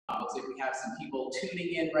Looks like we have some people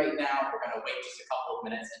tuning in right now. We're going to wait just a couple of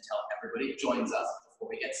minutes until everybody joins us before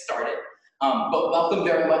we get started. But welcome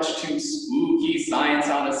very much to Spooky Science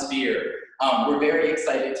on a Sphere. We're very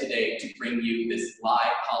excited today to bring you this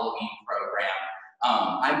live Halloween program.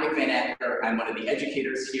 I'm Nick Van Acker. I'm one of the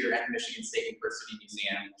educators here at the Michigan State University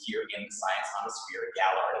Museum here in the Science on a Sphere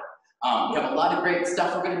gallery. We have a lot of great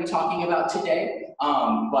stuff we're going to be talking about today,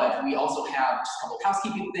 but we also have just a couple of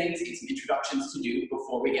housekeeping things and some introductions to do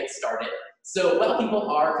before we get started. So while people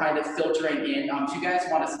are kind of filtering in, if you guys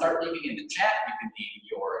want to start leaving in the chat, you can leave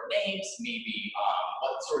your names, maybe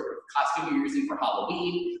what sort of costume you're using for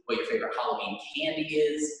Halloween, what your favorite Halloween candy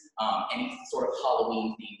is, any sort of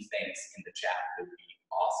Halloween themed things in the chat would be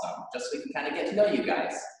awesome, just so we can kind of get to know you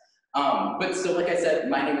guys. But so like I said,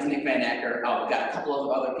 my name is Nick Van Acker. We've got a couple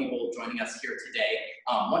of other people joining us here today,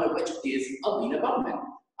 one of which is Alina Bowman.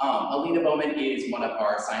 Alina Bowman is one of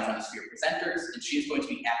our Science on a Sphere presenters, and she is going to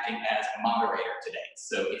be acting as moderator today.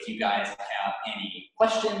 So if you guys have any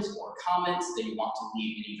questions or comments that you want to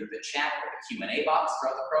leave in either the chat or the Q&A box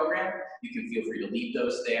throughout the program, you can feel free to leave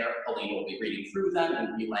those there. Alina will be reading through them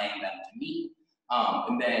and relaying them to me.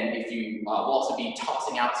 And then if you will also be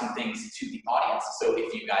tossing out some things to the audience. So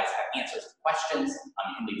if you guys have answers to questions,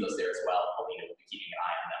 you can leave those there as well. Alina will be keeping an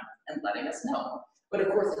eye on them and letting us know. But of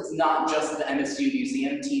course, it's not just the MSU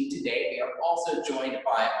Museum team today. We are also joined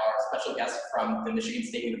by our special guest from the Michigan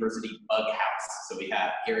State University Bug House. So we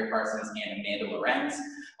have Gary Parsons and Amanda Lorenz,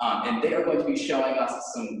 and they are going to be showing us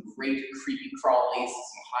some great creepy crawlies,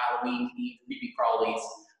 some Halloween-themed creepy crawlies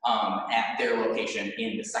at their location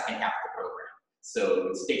in the second half of the program. So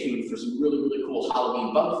stay tuned for some really, really cool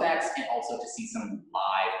Halloween bug facts and also to see some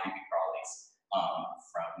live creepy crawlies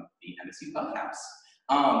from the MSU Bug House.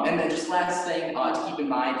 And then just last thing to keep in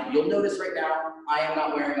mind, you'll notice right now I am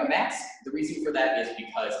not wearing a mask. The reason for that is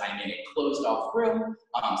because I'm in a closed off room,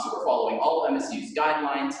 so we're following all of MSU's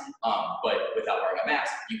guidelines, but without wearing a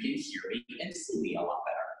mask, you can hear me and see me a lot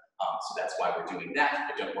better. So that's why we're doing that,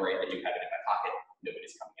 but don't worry, I do have it in my pocket.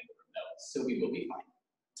 Nobody's coming in the room though, so we will be fine.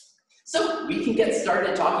 So we can get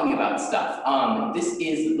started talking about stuff. This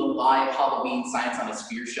is the live Halloween Science on a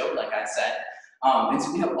Sphere show, like I said. And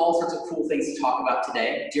so we have all sorts of cool things to talk about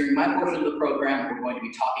today. During my portion of the program, we're going to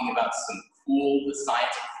be talking about the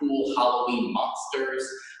science of cool Halloween monsters.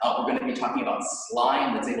 We're going to be talking about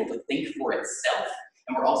slime that's able to think for itself.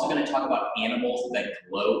 And we're also going to talk about animals that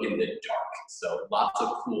glow in the dark. So lots of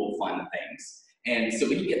cool, fun things. And so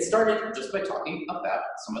we can get started just by talking about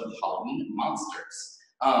some of the Halloween monsters.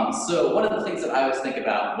 So one of the things that I always think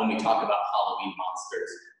about when we talk about Halloween monsters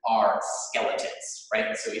are skeletons,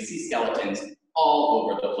 right? So we see skeletons all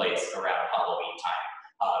over the place around Halloween time.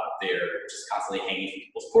 They're just constantly hanging from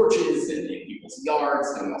people's porches and in people's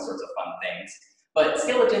yards, doing all sorts of fun things. But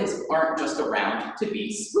skeletons aren't just around to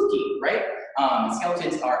be spooky, right?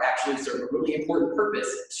 Skeletons are actually serve a really important purpose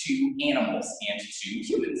to animals and to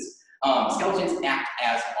humans. Skeletons act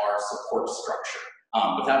as our support structure.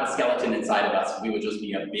 Without a skeleton inside of us, we would just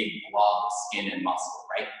be a big blob of skin and muscle,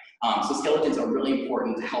 right? So skeletons are really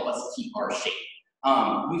important to help us keep our shape.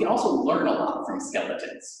 We can also learn a lot from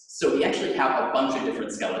skeletons. So we actually have a bunch of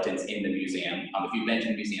different skeletons in the museum. If you've been to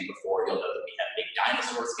the museum before, you'll know that we have big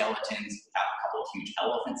dinosaur skeletons, we have a couple of huge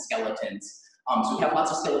elephant skeletons. So we have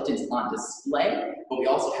lots of skeletons on display, but we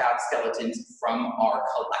also have skeletons from our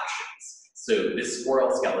collections. So this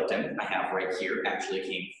squirrel skeleton I have right here actually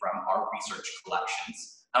came from our research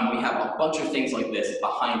collections. We have a bunch of things like this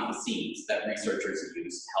behind the scenes that researchers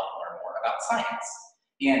use to help learn more about science.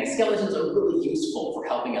 And skeletons are really useful for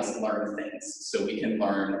helping us learn things. So we can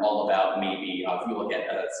learn all about maybe, if we look at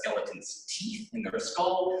a skeleton's teeth in their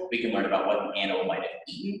skull, we can learn about what an animal might have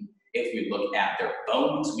eaten. If we look at their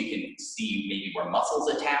bones, we can see maybe where muscles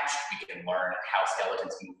attached. We can learn how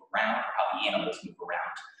skeletons move around, or how the animals move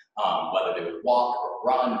around, whether they would walk or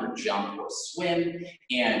run or jump or swim.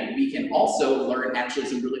 And we can also learn actually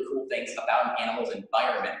some really cool things about an animal's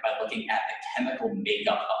environment by looking at the chemical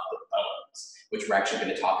makeup of the bones, which we're actually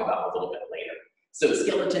going to talk about a little bit later. So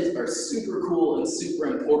skeletons are super cool and super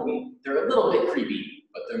important. They're a little bit creepy,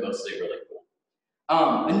 but they're mostly really cool.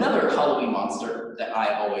 Another Halloween monster that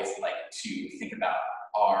I always like to think about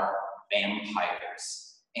are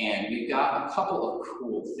vampires. And we've got a couple of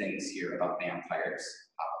cool things here about vampires.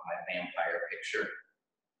 My vampire picture.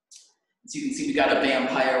 So you can see we got a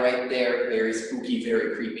vampire right there, very spooky,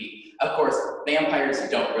 very creepy. Of course, vampires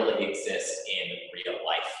don't really exist in real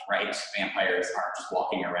life, right? Vampires aren't just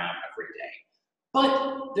walking around every day.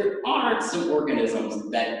 But there are some organisms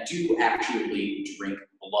that do actually drink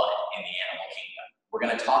blood in the animal kingdom. We're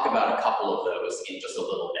going to talk about a couple of those in just a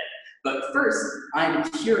little bit. But first, I'm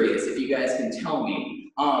curious if you guys can tell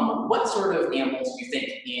me what sort of animals do you think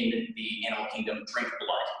in the animal kingdom drink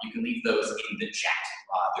blood? You can leave those in the chat.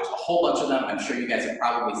 There's a whole bunch of them. I'm sure you guys have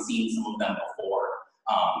probably seen some of them before,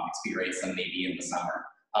 experienced them maybe in the summer.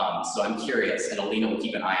 So I'm curious, and Alina will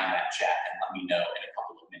keep an eye on that chat and let me know in a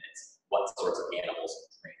couple of minutes what sorts of animals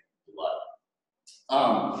drink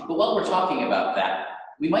blood. But while we're talking about that,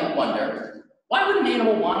 we might wonder, why would an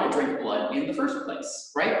animal want to drink blood in the first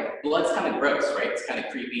place, right? Blood's kind of gross, right? It's kind of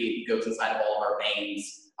creepy, it goes inside of all of our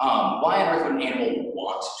veins. Why on earth would an animal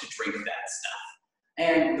want to drink that stuff?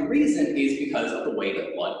 And the reason is because of the way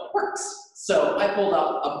that blood works. So I pulled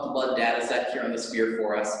up a blood data set here on the sphere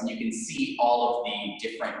for us, and you can see all of the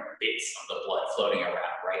different bits of the blood floating around,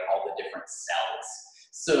 right? All the different cells.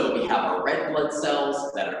 So we have our red blood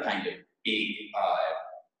cells that are kind of big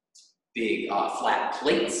flat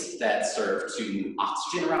plates that serve to move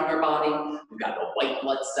oxygen around our body. We've got the white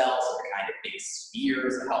blood cells, that are kind of big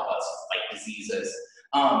spheres that help us fight diseases.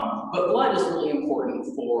 But blood is really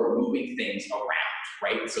important for moving things around,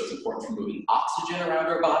 right? So it's important for moving oxygen around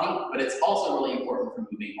our body, but it's also really important for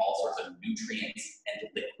moving all sorts of nutrients and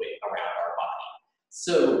liquid around our body.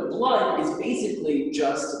 So blood is basically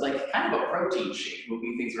just like kind of a protein shake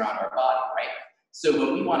moving things around our body, right? So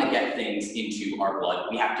when we want to get things into our blood,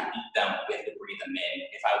 we have to eat them, we have to breathe them in.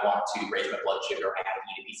 If I want to raise my blood sugar, I have to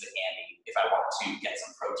eat a piece of candy. If I want to get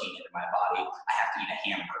some protein into my body, I have to eat a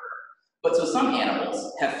hamburger. But so some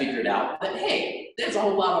animals have figured out that, hey, that's a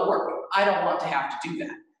whole lot of work. I don't want to have to do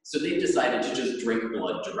that. So they've decided to just drink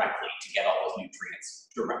blood directly to get all those nutrients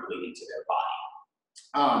directly into their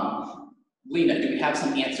body. Lena, do we have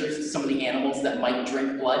some answers to some of the animals that might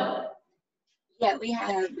drink blood? Yeah, we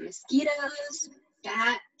have mosquitoes,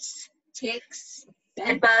 bats, ticks,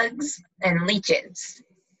 bedbugs, and leeches.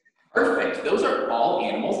 Perfect. Those are all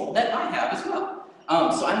animals that I have as well.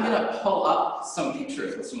 So I'm going to pull up some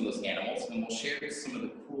pictures with some of those animals, and we'll share some of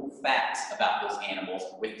the cool facts about those animals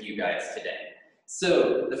with you guys today.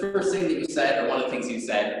 So the first thing that you said, or one of the things you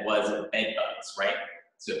said, was bedbugs, right?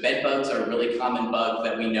 So bedbugs are a really common bug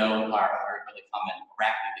that we know are really common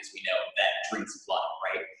arachnids we know that drinks blood,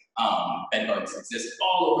 right? Bedbugs exist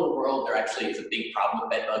all over the world. There actually is a big problem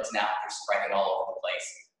with bedbugs now. They're spreading all over the place,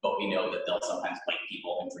 but we know that they'll sometimes bite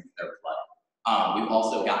people and drink their blood. We've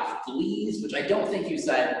also got fleas, which I don't think you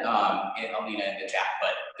said, Alina, in the chat,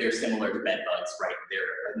 but they're similar to bedbugs, right?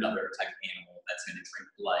 They're another type of animal that's going to drink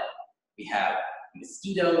blood. We have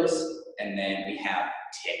mosquitoes, and then we have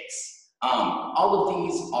ticks. All of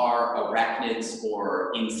these are arachnids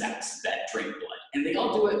or insects that drink blood, and they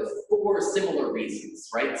all do it for similar reasons,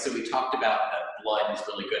 right? So we talked about that blood is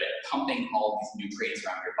really good at pumping all these nutrients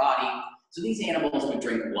around your body. So these animals would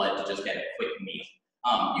drink blood to just get a quick meal.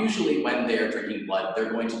 Usually when they're drinking blood,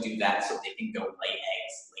 they're going to do that so they can go lay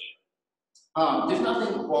eggs later. There's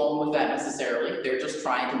nothing wrong with that necessarily. They're just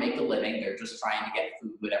trying to make a living. They're just trying to get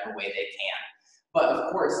food whatever way they can. But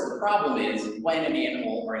of course, the problem is when an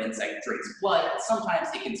animal or an insect drinks blood, sometimes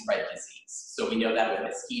it can spread disease. So we know that with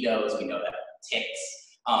mosquitoes, we know that with ticks.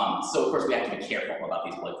 So of course we have to be careful about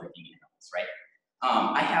these blood drinking animals, right?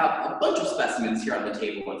 I have a bunch of specimens here on the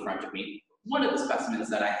table in front of me. One of the specimens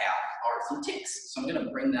that I have are some ticks. So I'm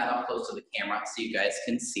gonna bring that up close to the camera so you guys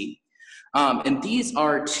can see. And these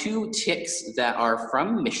are two ticks that are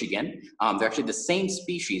from Michigan. They're actually the same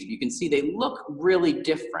species, but you can see they look really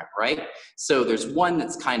different, right? So there's one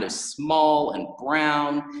that's kind of small and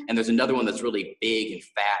brown, and there's another one that's really big and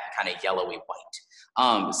fat, kind of yellowy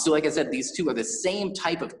white. So like I said, these two are the same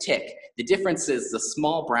type of tick. The difference is the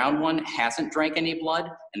small brown one hasn't drank any blood,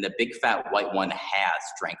 and the big fat white one has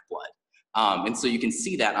drank blood. And so you can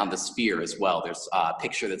see that on the sphere as well. There's a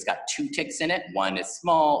picture that's got two ticks in it. One is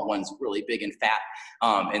small, one's really big and fat.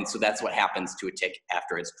 And so that's what happens to a tick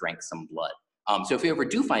after it's drank some blood. So if you ever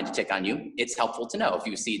do find a tick on you, it's helpful to know. If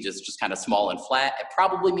you see just kind of small and flat, it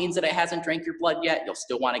probably means that it hasn't drank your blood yet. You'll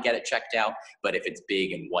still want to get it checked out. But if it's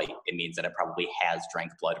big and white, it means that it probably has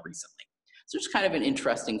drank blood recently. So it's kind of an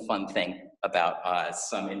interesting, fun thing about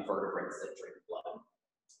some invertebrates that drink blood.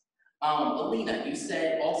 Alina, you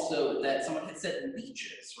said also that someone had said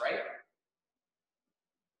leeches, right?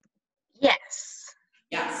 Yes.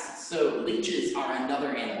 Yes, so leeches are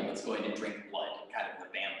another animal that's going to drink blood, kind of the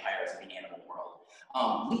vampires of the animal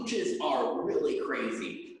world. Leeches are really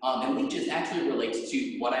crazy, and leeches actually relate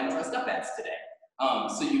to what I'm dressed up as today.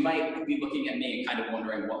 So you might be looking at me and kind of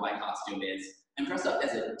wondering what my costume is. I'm dressed up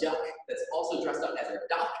as a duck that's also dressed up as a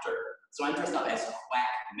doctor, so I'm dressed up as quack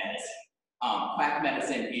medicine. Quack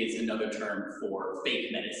medicine is another term for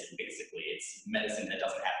fake medicine, basically. It's medicine that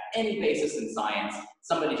doesn't have any basis in science.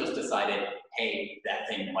 Somebody just decided, hey, that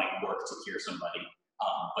thing might work to cure somebody.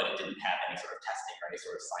 but it didn't have any sort of testing or any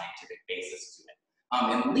sort of scientific basis to it.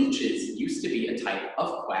 And leeches used to be a type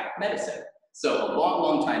of quack medicine. So a long,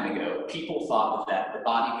 long time ago, people thought that the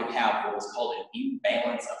body could have what was called an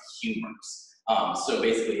imbalance of humors. So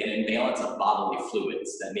basically an imbalance of bodily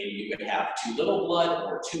fluids, that maybe you could have too little blood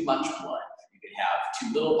or too much blood. You could have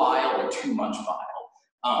too little bile or too much bile.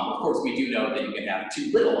 Of course, we do know that you can have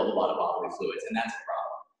too little of a lot of bodily fluids, and that's a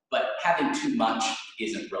problem. But having too much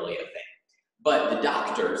isn't really a thing. But the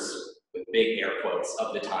doctors, with big air quotes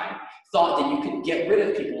of the time, thought that you could get rid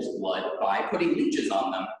of people's blood by putting leeches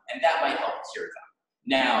on them, and that might help cure them.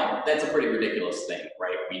 Now, that's a pretty ridiculous thing,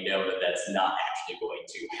 right? We know that that's not actually going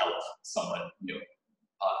to help someone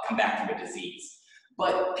come back from a disease.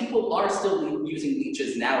 But people are still using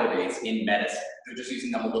leeches nowadays in medicine. They're just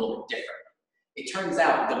using them a little bit differently. It turns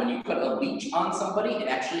out that when you put a leech on somebody, it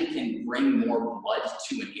actually can bring more blood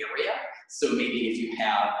to an area. So maybe if you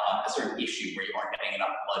have a certain issue where you aren't getting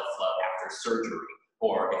enough blood flow after surgery,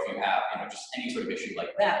 or if you have just any sort of issue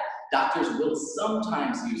like that, doctors will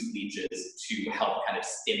sometimes use leeches to help kind of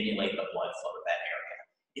stimulate the blood flow to that area.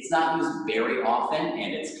 It's not used very often,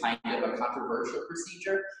 and it's kind of a controversial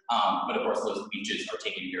procedure, but of course those leeches are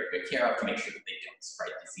taken very good care of to make sure that they don't spread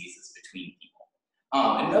diseases between people.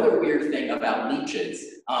 Another weird thing about leeches,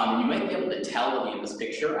 you might be able to tell in this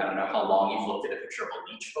picture, I don't know how long you've looked at a picture of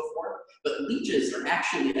a leech before, but leeches are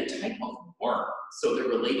actually a type of worm. So they're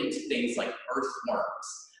related to things like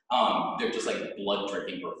earthworms. They're just like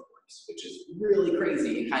blood-drinking earthworms, which is really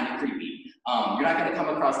crazy and kind of creepy. You're not going to come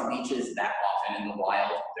across leeches that often in the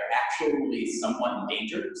wild. They're actually somewhat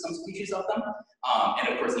endangered, some species of them. And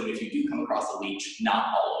of course, even if you do come across a leech, not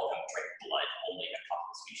all of them drink blood, only a couple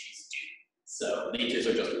of species do. So leeches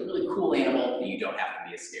are just a really cool animal that you don't have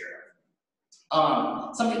to be scared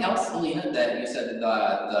of. Something else, Alina, that you said that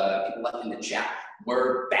the people left in the chat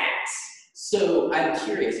were bats. So I'm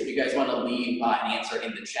curious if you guys want to leave an answer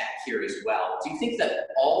in the chat here as well. Do you think that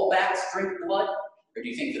all bats drink blood, or do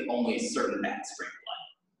you think that only certain bats drink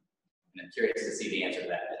blood? And I'm curious to see the answer to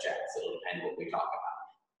that in the chat, so it'll depend what we talk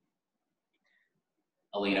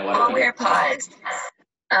about. Alina, what do you think? We're paused.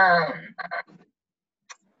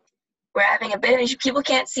 We're having a bit of an issue. People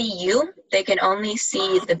can't see you. They can only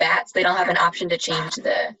see the bats. They don't have an option to change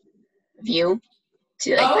the view to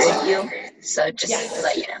grid view. So just to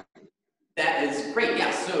let you know. That is great.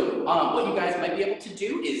 Yeah. So what you guys might be able to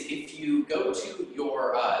do is if you go to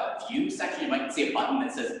your view section, you might see a button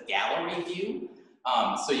that says Gallery View.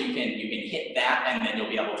 So you can hit that, and then you'll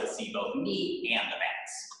be able to see both me and the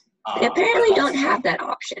bats. They apparently don't have that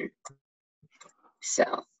option. So.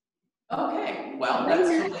 Okay, well, that's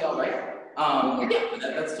totally all right.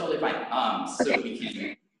 Yeah, that's totally fine. So we can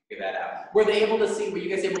figure that out. Were you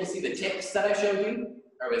guys able to see the ticks that I showed you?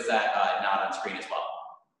 Or was that not on screen as well?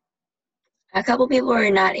 A couple people were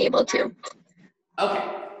not able to. Okay,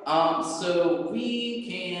 so we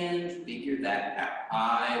can figure that out.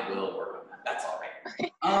 I will work on that. That's all right.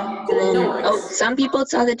 Okay. Cool, no worries. Some people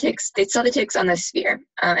saw the ticks. They saw the ticks on the sphere.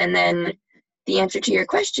 And then the answer to your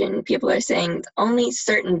question, people are saying only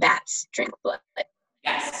certain bats drink blood.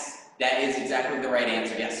 Yes, that is exactly the right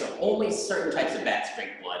answer. Yes, so only certain types of bats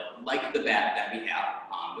drink blood, like the bat that we have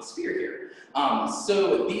on the sphere here.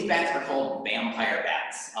 So these bats are called vampire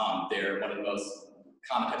bats. They're one of the most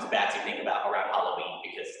common types of bats you think about around Halloween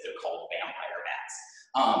because they're called vampire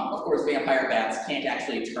bats. Of course, vampire bats can't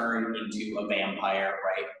actually turn into a vampire,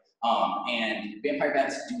 right? And vampire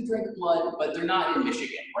bats do drink blood, but they're not in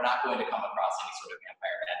Michigan. We're not going to come across any sort of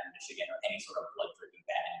vampire bat in Michigan or any sort of blood-drinking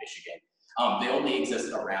bat in Michigan. They only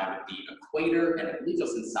exist around the equator, and I believe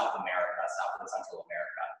just in South America, South and Central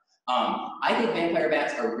America. I think vampire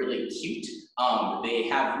bats are really cute. They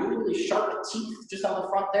have really, really sharp teeth just on the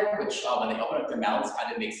front there, which when they open up their mouths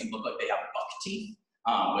kind of makes them look like they have buck teeth.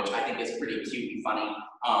 Which I think is pretty cute and funny.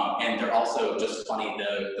 And they're also just funny.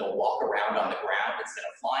 They'll walk around on the ground instead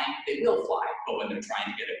of flying. They will fly, but when they're trying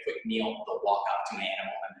to get a quick meal, they'll walk up to an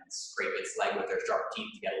animal and then scrape its leg with their sharp teeth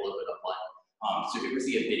to get a little bit of blood. So if you ever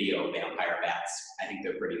see a video of vampire bats, I think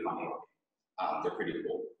they're pretty funny. They're pretty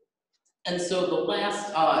cool. And so the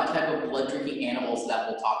last type of blood-drinking animals that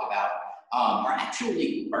we'll talk about are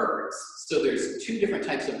actually birds. So there's two different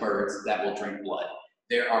types of birds that will drink blood.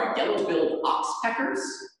 There are yellow-billed oxpeckers,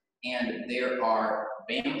 and there are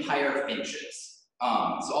vampire finches.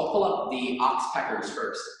 So I'll pull up the oxpeckers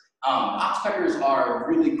first. Oxpeckers are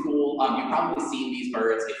really cool. You've probably seen these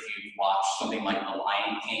birds if you've watched something like The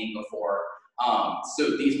Lion King before.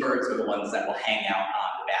 So these birds are the ones that will hang out on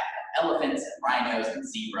the back of elephants and rhinos and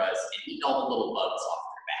zebras and eat all the little bugs off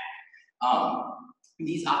their back.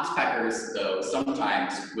 These oxpeckers, though,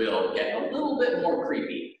 sometimes will get a little bit more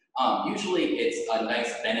creepy. Usually it's a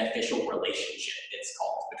nice beneficial relationship, it's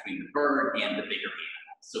called, between the bird and the bigger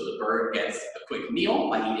animal. So the bird gets a quick meal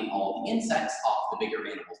by eating all the insects off the bigger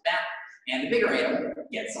animal's back, and the bigger animal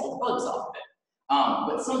gets all the bugs off of it.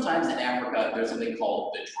 But sometimes in Africa, there's something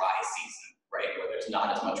called the dry season, right, where there's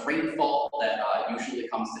not as much rainfall that usually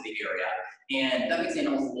comes to the area, and that makes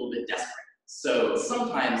animals a little bit desperate. So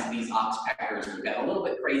sometimes these oxpeckers will get a little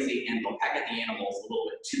bit crazy and they'll peck at the animals a little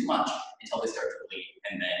bit too much until they start to bleed,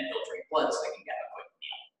 and then they'll drink blood so they can get a quick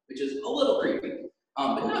meal, which is a little creepy,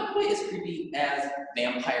 but not quite as creepy as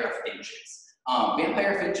vampire finches.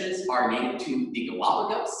 Vampire finches are native to the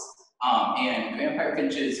Galapagos, and vampire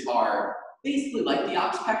finches are basically like the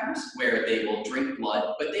oxpeckers, where they will drink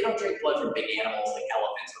blood, but they don't drink blood from big animals like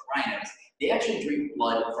elephants or rhinos. They actually drink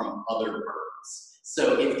blood from other birds.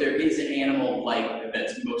 So if there is an animal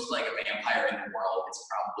that's most like a vampire in the world, it's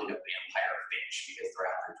probably a vampire finch, because they're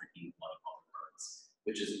out there drinking blood of other birds,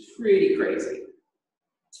 which is pretty crazy.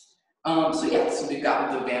 So we've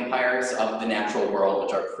got the vampires of the natural world,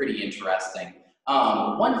 which are pretty interesting.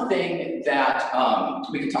 One thing that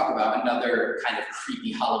we can talk about, another kind of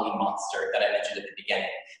creepy Halloween monster that I mentioned at the beginning,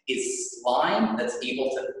 is slime that's able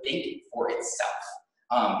to think for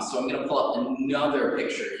itself. So I'm going to pull up another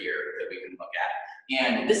picture here that we can look at.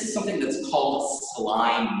 And this is something that's called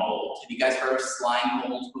slime mold. Have you guys heard of slime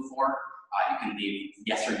mold before? You can leave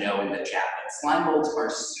yes or no in the chat. But slime molds are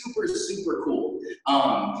super, super cool.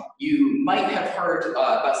 You might have heard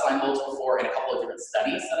about slime molds before in a couple of different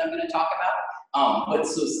studies that I'm going to talk about. But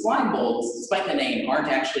so slime molds, despite the name, aren't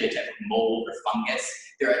actually a type of mold or fungus.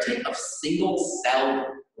 They're a type of single-celled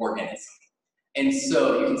organism. And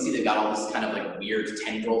so you can see they've got all this kind of like weird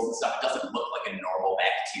tendrils and stuff. It doesn't look like a normal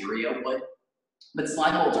bacteria would. But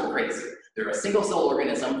slime molds are crazy. They're a single-cell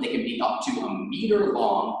organism. They can be up to 1 meter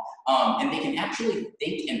long, and they can actually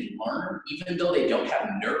think and learn even though they don't have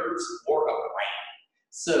nerves or a brain.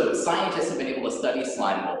 So scientists have been able to study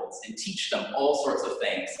slime molds and teach them all sorts of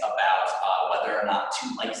things about whether or not to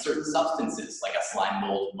like certain substances, like a slime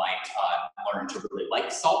mold might learn to really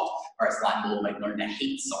like salt, or a slime mold might learn to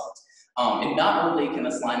hate salt. And not only can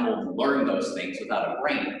a slime mold learn those things without a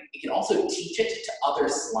brain, it can also teach it to other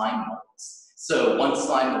slime molds. So one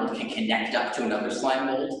slime mold can connect up to another slime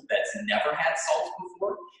mold that's never had salt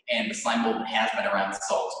before, and the slime mold that has been around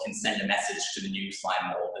salt can send a message to the new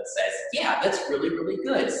slime mold that says, yeah, that's really, really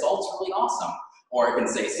good. Salt's really awesome. Or it can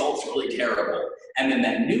say, salt's really terrible. And then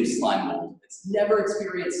that new slime mold that's never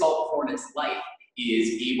experienced salt before in its life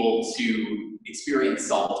is able to experience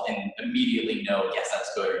salt and immediately know, yes,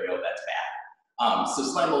 that's good, or no, that's bad. So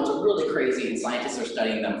slime molds are really crazy, and scientists are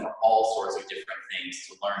studying them for all sorts of different things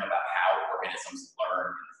to learn about how organisms learn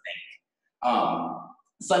and think.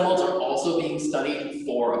 Slime molds are also being studied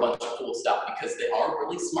for a bunch of cool stuff because they are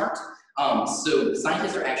really smart. So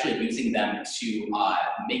scientists are actually using them to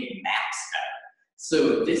make maps better.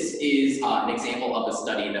 So this is an example of a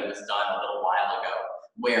study that was done a little while ago,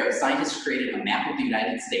 where scientists created a map of the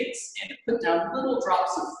United States and put down little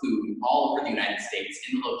drops of food all over the United States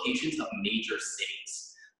in the locations of major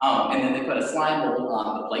cities. And then they put a slime mold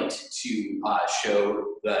on the plate to show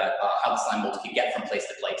how the slime mold could get from place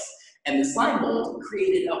to place. And the slime mold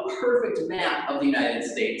created a perfect map of the United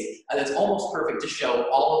States that's almost perfect to show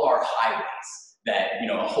all of our highways that, you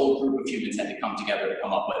know, a whole group of humans had to come together to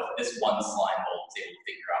come up with. This one slime mold was able to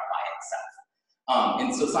figure out by itself.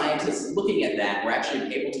 And so scientists looking at that were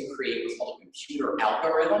actually able to create what's called a computer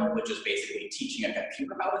algorithm, which is basically teaching a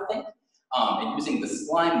computer how to think, and using the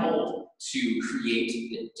slime mold to create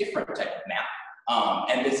a different type of map.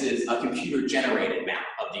 And this is a computer-generated map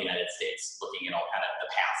of the United States, looking at all kind of the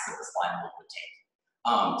paths that the slime mold would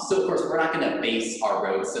take. So of course, we're not going to base our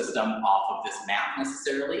road system off of this map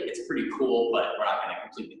necessarily. It's pretty cool, but we're not going to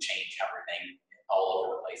completely change everything all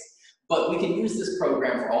over the place. But we can use this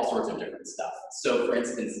program for all sorts of different stuff. So for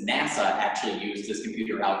instance, NASA actually used this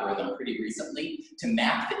computer algorithm pretty recently to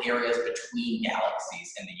map the areas between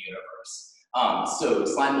galaxies in the universe. So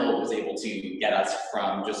slime mold was able to get us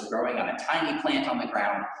from just growing on a tiny plant on the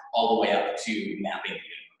ground all the way up to mapping the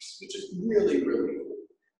universe, which is really, really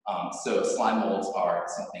cool. So slime molds are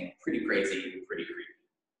something pretty crazy, pretty creepy.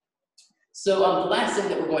 So the last thing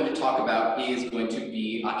that we're going to talk about is going to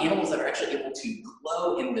be animals that are actually able to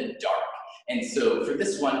glow in the dark. And so for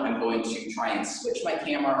this one, I'm going to try and switch my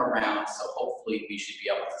camera around, so hopefully we should be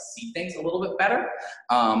able to see things a little bit better.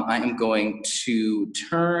 I am going to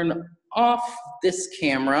turn off this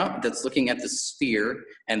camera that's looking at the sphere,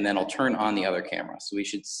 and then I'll turn on the other camera. So we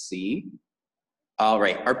should see. All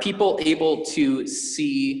right, are people able to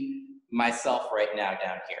see myself right now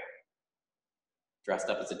down here? Dressed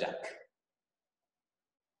up as a duck.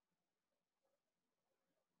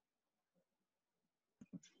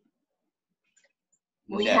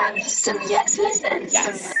 We No. have some yeses and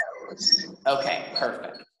Yes. some no's. Okay,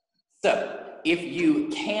 perfect. So if you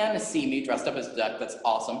can see me dressed up as a duck, that's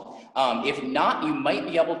awesome. If not, you might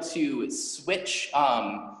be able to switch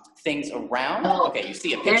things around. Oh, okay, you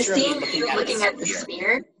see a they're picture of me seeing you looking at the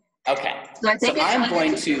sphere. Okay, So I think it's I'm on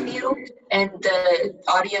going the to, view, and the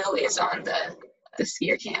audio is on the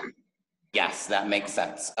sphere cam. yes, that makes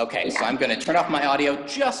sense. Okay, so Yeah. I'm going to turn off my audio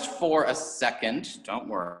just for a second. Don't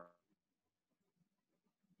worry.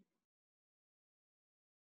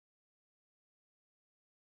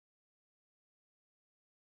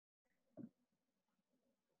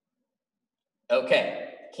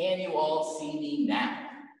 Okay, can you all see me now?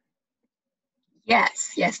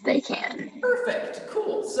 Yes, yes, they can. Perfect,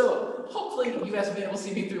 cool. So hopefully you guys will be able to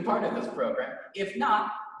see me through part of this program. If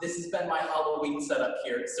not, this has been my Halloween setup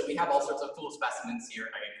here. So we have all sorts of cool specimens here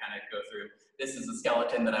I can kind of go through. This is a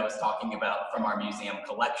skeleton that I was talking about from our museum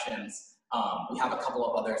collections. We have a couple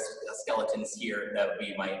of other skeletons here that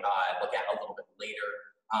we might look at a little bit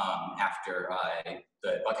later after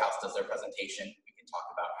the Bug House does their presentation. We can talk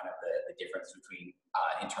about kind of the difference between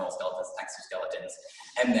internal skeletons and exoskeletons.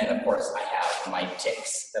 And then, of course, I have my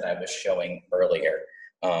ticks that I was showing earlier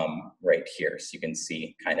right here. So you can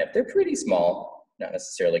see kind of, they're pretty small, not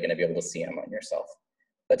necessarily going to be able to see them on yourself.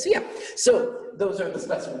 But so yeah, so those are the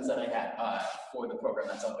specimens that I had for the program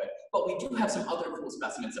that's up there. But we do have some other cool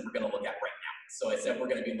specimens that we're going to look at right now. So I said we're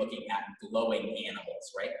going to be looking at glowing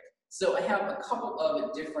animals, right? So I have a couple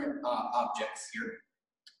of different objects here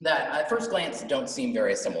that at first glance don't seem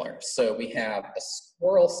very similar. So we have a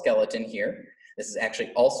squirrel skeleton here. This is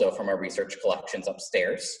actually also from our research collections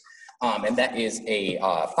upstairs. And that is a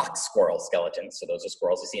fox squirrel skeleton. So those are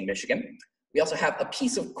squirrels you see in Michigan. We also have a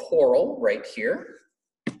piece of coral right here.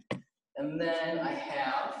 And then I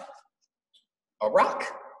have a rock.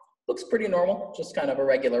 Looks pretty normal, just kind of a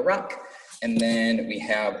regular rock. And then we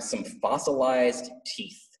have some fossilized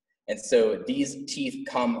teeth. And so these teeth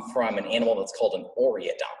come from an animal that's called an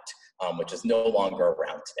oreodont, which is no longer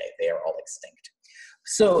around today. They are all extinct.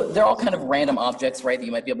 So they're all kind of random objects, right, that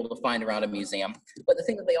you might be able to find around a museum. But the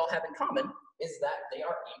thing that they all have in common is that they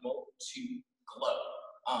are able to glow.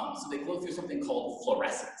 So they glow through something called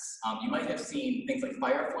fluorescence. You might have seen things like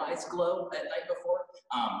fireflies glow at night before.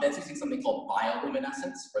 That's using something called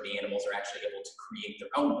bioluminescence, where the animals are actually able to create their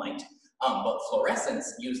own light. But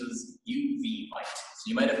fluorescence uses UV light. So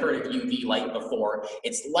you might have heard of UV light before.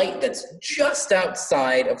 It's light that's just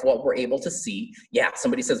outside of what we're able to see. Yeah,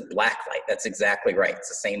 somebody says black light. That's exactly right. It's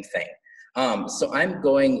the same thing. So I'm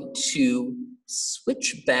going to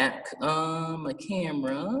switch back my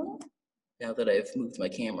camera. Now that I've moved my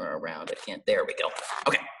camera around, I can't, there we go.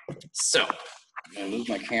 Okay, so I'm gonna move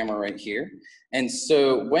my camera right here. And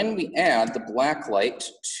so when we add the black light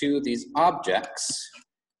to these objects,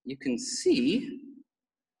 you can see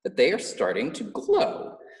that they are starting to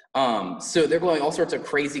glow. So they're glowing all sorts of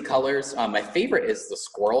crazy colors. My favorite is the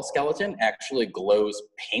squirrel skeleton actually glows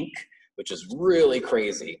pink, which is really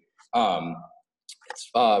crazy. It's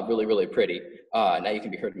really, really pretty. Now you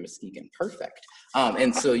can be heard in Muskegon, perfect.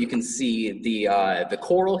 And so you can see the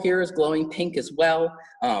coral here is glowing pink as well.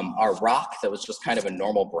 Our rock that was just kind of a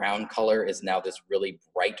normal brown color is now this really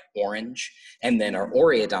bright orange. And then our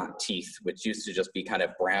oreodont teeth, which used to just be kind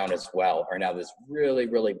of brown as well, are now this really,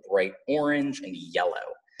 really bright orange and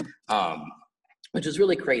yellow. Which is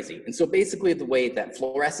really crazy. And so basically the way that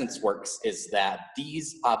fluorescence works is that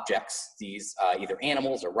these objects, these either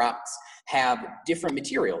animals or rocks, have different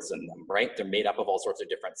materials in them, right? They're made up of all sorts of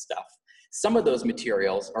different stuff. Some of those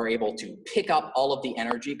materials are able to pick up all of the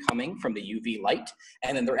energy coming from the UV light,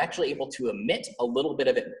 and then they're actually able to emit a little bit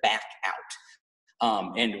of it back out.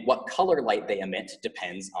 And what color light they emit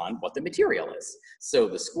depends on what the material is. So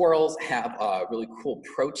the squirrels have a really cool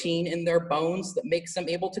protein in their bones that makes them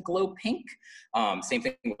able to glow pink. Same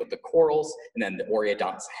thing with the corals, and then the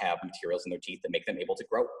oreodonts have materials in their teeth that make them able to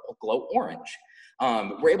glow orange.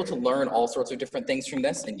 We're able to learn all sorts of different things from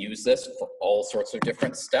this and use this for all sorts of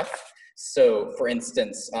different stuff. So for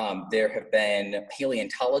instance, there have been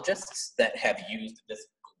paleontologists that have used this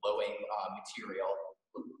glowing material.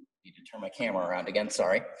 Need to turn my camera around again,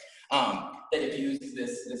 sorry. That have used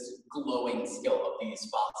this glowing skill of these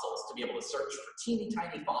fossils to be able to search for teeny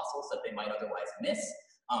tiny fossils that they might otherwise miss.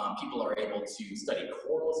 People are able to study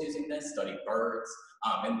corals using this, study birds,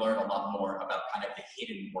 and learn a lot more about kind of the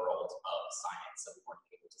hidden world of science that we weren't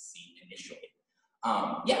able to see initially.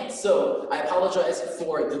 Yeah, so I apologize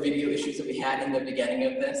for the video issues that we had in the beginning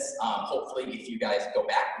of this. Hopefully, if you guys go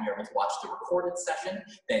back and you're able to watch the recorded session,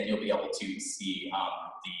 then you'll be able to see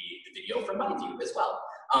the video from my view as well.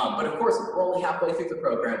 But of course, we're only halfway through the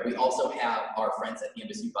program. We also have our friends at the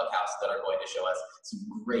MSU Bug House that are going to show us some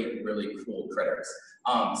great, really cool critters.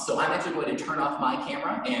 So I'm actually going to turn off my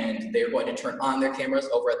camera, and they're going to turn on their cameras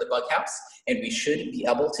over at the Bug House, and we should be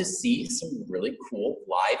able to see some really cool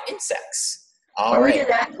live insects. All right. Before we do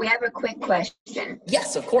that, we have a quick question.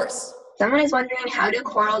 Yes, of course. Someone is wondering, how do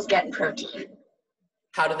corals get protein?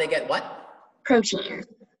 How do they get what? Protein.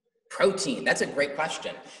 Protein, that's a great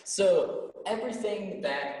question. So everything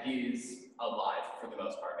that is alive, for the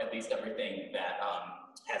most part, at least everything that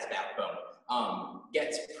has backbone,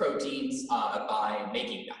 gets proteins by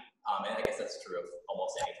making them. And I guess that's true of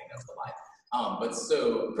almost anything that's alive. But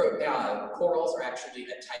so corals are actually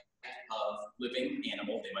a type of living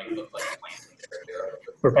animal. They might look like plants.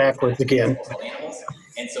 We're backwards again. Animals,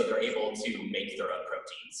 and so they're able to make their own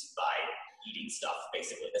proteins by eating stuff,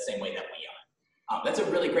 basically, the same way that we are. That's a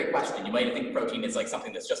really great question. You might think protein is like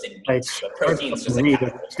something that's just in meat, but protein is just like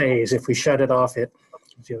it stays. If we shut it off, it.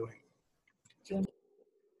 Well,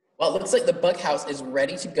 it looks like the Bug House is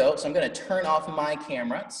ready to go, so I'm going to turn off my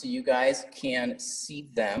camera so you guys can see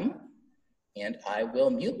them, and I will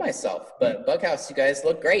mute myself. But Bug House, you guys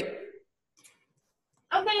look great.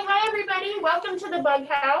 Okay, hi everybody. Welcome to the Bug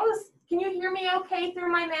House. Can you hear me okay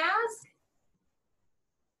through my mask?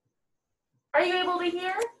 Are you able to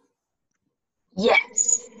hear?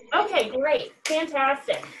 Yes. Okay, great.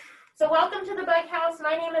 Fantastic. So welcome to the Bug House.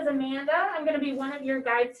 My name is Amanda. I'm going to be one of your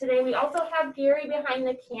guides today. We also have Gary behind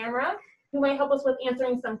the camera who might help us with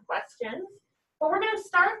answering some questions. But we're going to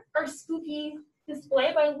start our spooky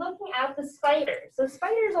display by looking at the spiders. So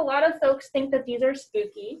spiders, a lot of folks think that these are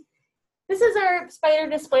spooky. This is our spider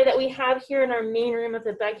display that we have here in our main room of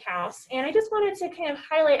the Bug House. And I just wanted to kind of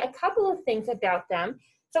highlight a couple of things about them.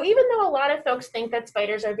 So even though a lot of folks think that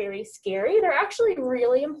spiders are very scary, they're actually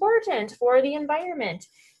really important for the environment.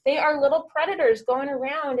 They are little predators going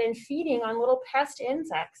around and feeding on little pest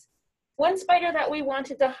insects. One spider that we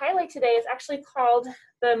wanted to highlight today is actually called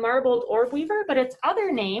the marbled orb weaver, but its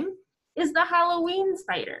other name is the Halloween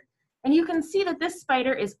spider. And you can see that this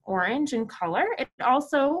spider is orange in color. It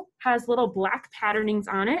also has little black patternings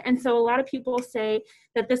on it. And so a lot of people say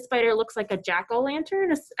that this spider looks like a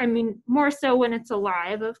jack-o'-lantern. I mean, more so when it's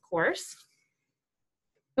alive, of course.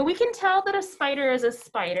 But we can tell that a spider is a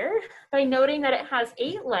spider by noting that it has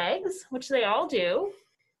 8 legs, which they all do.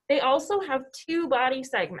 They also have 2 body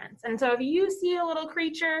segments. And so if you see a little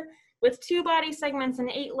creature with 2 body segments and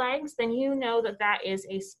 8 legs, then you know that that is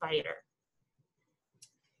a spider.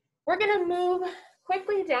 We're going to move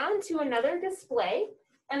quickly down to another display,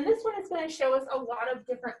 and this one is going to show us a lot of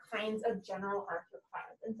different kinds of general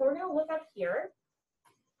arthropods. And so we're going to look up here.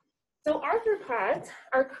 So arthropods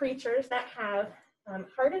are creatures that have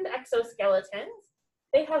hardened exoskeletons.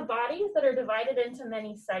 They have bodies that are divided into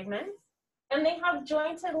many segments, and they have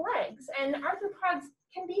jointed legs. And arthropods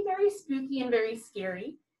can be very spooky and very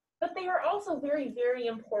scary, but they are also very, very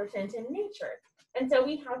important in nature. And so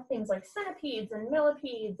we have things like centipedes and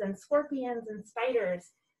millipedes and scorpions and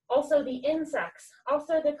spiders, also the insects,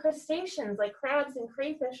 also the crustaceans like crabs and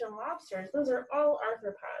crayfish and lobsters. Those are all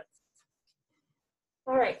arthropods.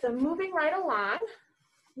 All right, so moving right along,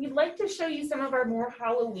 we'd like to show you some of our more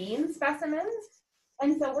Halloween specimens.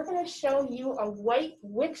 And so we're going to show you a white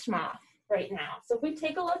witch moth right now. So if we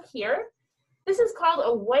take a look here, this is called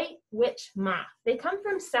a white witch moth. They come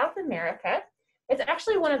from South America. It's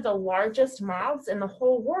actually one of the largest moths in the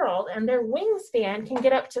whole world, and their wingspan can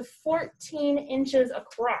get up to 14 inches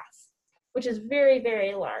across, which is very,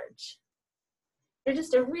 very large. They're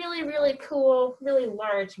just a really, really cool, really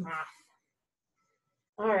large moth.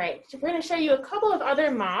 All right, so we're going to show you a couple of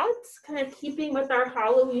other moths, kind of keeping with our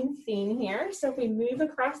Halloween theme here. So if we move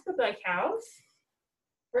across the Bug House,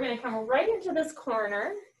 we're going to come right into this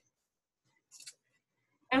corner.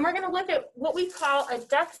 And we're going to look at what we call a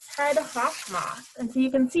death's head hawk moth. And so you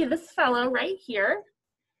can see this fellow right here.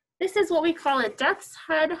 This is what we call a death's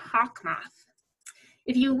head hawk moth.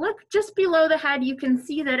 If you look just below the head, you can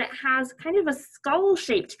see that it has kind of a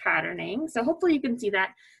skull-shaped patterning. So hopefully you can see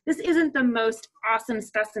that. This isn't the most awesome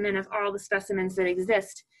specimen of all the specimens that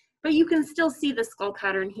exist, but you can still see the skull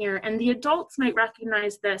pattern here. And the adults might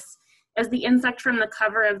recognize this as the insect from the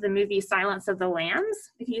cover of the movie Silence of the Lambs,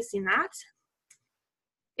 if you've seen that.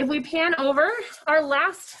 If we pan over, our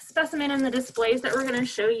last specimen in the displays that we're going to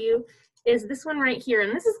show you is this one right here.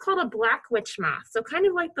 And this is called a black witch moth. So kind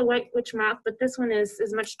of like the white witch moth, but this one is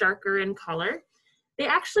much darker in color. They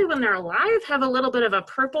actually, when they're alive, have a little bit of a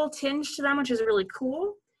purple tinge to them, which is really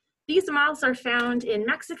cool. These moths are found in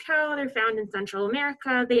Mexico. They're found in Central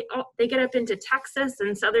America. They get up into Texas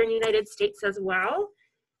and southern United States as well.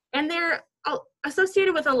 And they're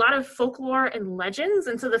associated with a lot of folklore and legends.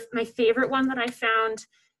 And so my favorite one that I found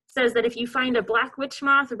says that if you find a black witch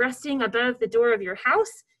moth resting above the door of your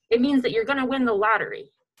house, it means that you're going to win the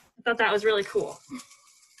lottery. I thought that was really cool.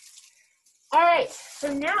 All right,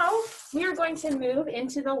 so now we are going to move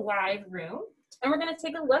into the live room, and we're going to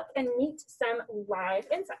take a look and meet some live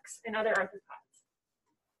insects and other arthropods.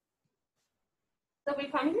 So we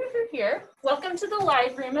come here through here. Welcome to the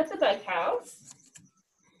live room at the Bug House.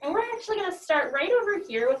 And we're actually going to start right over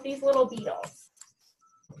here with these little beetles.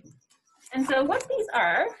 And so what these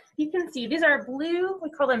are, you can see these are blue, we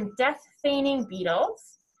call them death feigning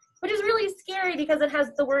beetles, which is really scary because it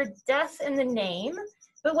has the word death in the name.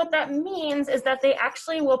 But what that means is that they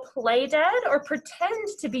actually will play dead or pretend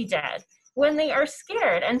to be dead when they are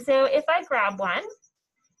scared. And so if I grab one,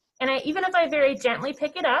 and even if I very gently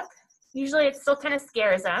pick it up, usually it still kind of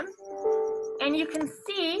scares him. And you can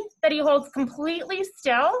see that he holds completely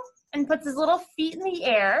still and puts his little feet in the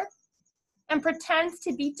air and pretends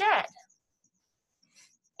to be dead.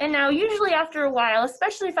 And now usually after a while,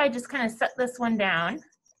 especially if I just kind of set this one down,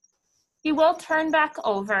 he will turn back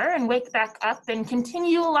over and wake back up and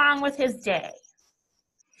continue along with his day.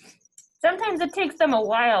 Sometimes it takes them a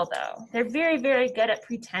while though. They're very, very good at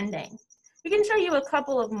pretending. We can show you a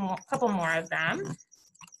couple more of them.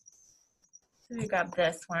 So we got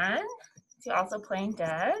this one. He's also playing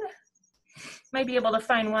dead. Might be able to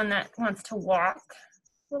find one that wants to walk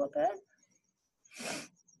a little bit.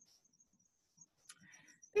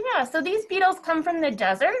 But yeah, so these beetles come from the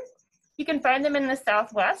desert. You can find them in the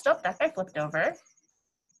Southwest. Oh, that guy flipped over.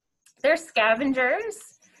 They're scavengers.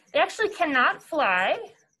 They actually cannot fly.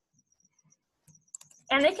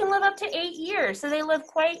 And they can live up to 8 years, so they live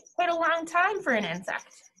quite a long time for an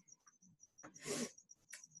insect.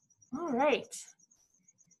 All right.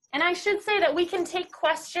 And I should say that we can take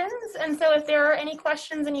questions. And so if there are any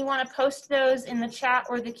questions and you want to post those in the chat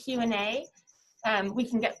or the Q&A, we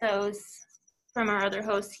can get those from our other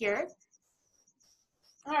hosts here.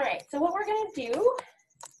 All right, so what we're going to do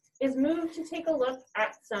is move to take a look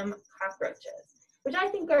at some cockroaches, which I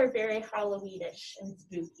think are very Halloweenish and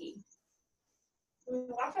spooky. We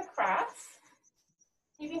walk across.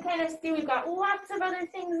 You can kind of see we've got lots of other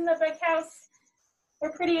things in the Bug House.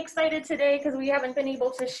 We're pretty excited today because we haven't been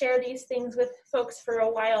able to share these things with folks for a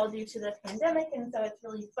while due to the pandemic, and so it's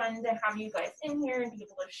really fun to have you guys in here and be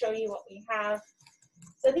able to show you what we have.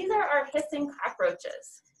 So these are our hissing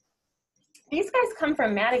cockroaches. These guys come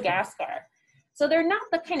from Madagascar. So they're not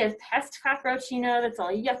the kind of pest cockroach, you know, that's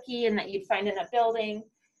all yucky and that you'd find in a building.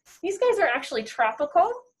 These guys are actually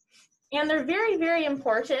tropical, and they're very, very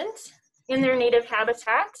important in their native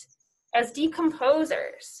habitat as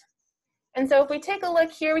decomposers. And so if we take a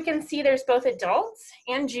look here, we can see there's both adults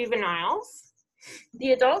and juveniles.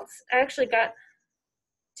 The adults actually got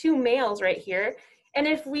 2 males right here. And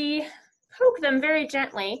if we poke them very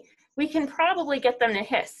gently, we can probably get them to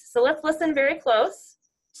hiss. So let's listen very close.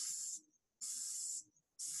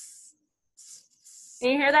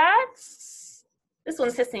 Can you hear that? This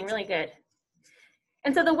one's hissing really good.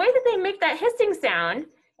 And so the way that they make that hissing sound,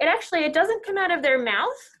 it doesn't come out of their mouth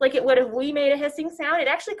like it would if we made a hissing sound. It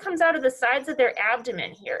actually comes out of the sides of their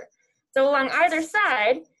abdomen here. So along either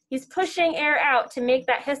side, he's pushing air out to make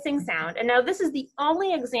that hissing sound. And now this is the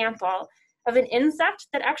only example of an insect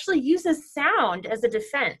that actually uses sound as a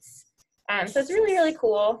defense. So it's really, really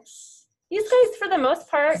cool. These guys, for the most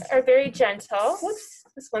part, are very gentle. Whoops,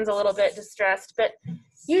 this one's a little bit distressed, but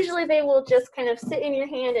usually they will just kind of sit in your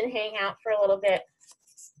hand and hang out for a little bit.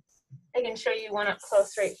 I can show you one up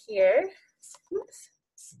close right here. Oops.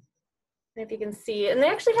 If you can see, and they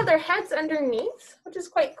actually have their heads underneath, which is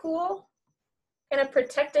quite cool. Kind of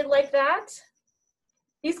protected like that.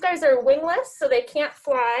 These guys are wingless, so they can't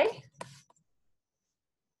fly.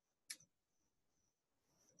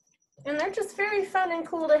 And they're just very fun and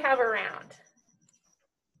cool to have around.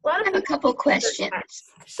 I have a couple questions.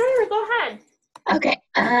 Sure, go ahead. Okay,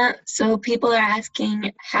 so people are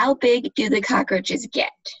asking, how big do the cockroaches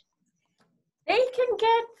get? They can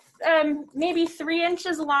get maybe 3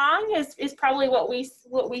 inches long is probably what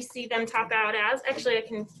we see them top out as. Actually, I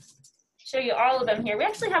can show you all of them here. We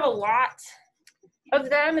actually have a lot of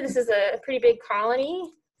them. This is a pretty big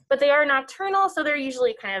colony, but they are nocturnal, so they're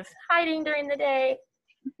usually kind of hiding during the day.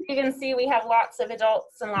 You can see we have lots of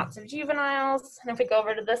adults and lots of juveniles. And if we go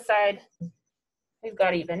over to this side, we've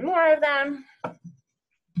got even more of them.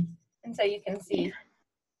 And so you can see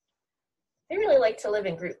they really like to live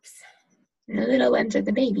in groups. And the little ones are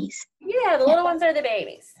the babies. Yeah, the little ones are the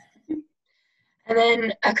babies. And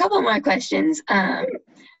then a couple more questions.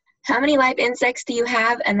 How many live insects do you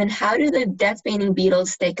have? And then how do the death feigning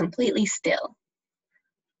beetles stay completely still?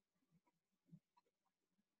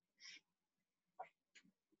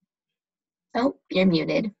 Oh, you're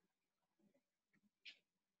muted.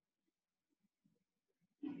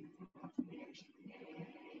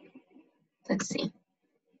 Let's see.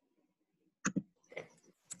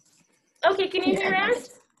 Okay, can you hear us?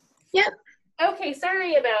 Yep. Okay,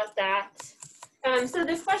 sorry about that. So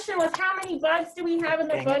this question was, how many bugs do we have in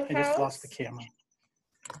the Dang bug it, I house? just lost the camera.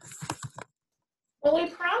 Well, we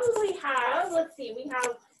probably have, let's see,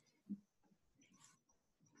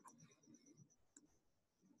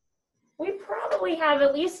 we probably have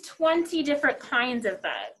at least 20 different kinds of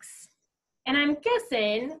bugs. And I'm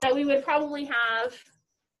guessing that we would probably have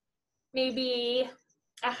maybe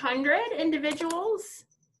 100 individuals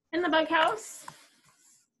in the bug house.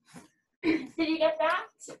 Did you get that?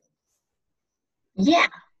 Yeah.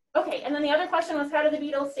 Okay, and then the other question was, how do the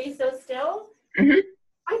beetles stay so still? Mm-hmm.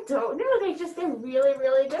 I don't know. They're really,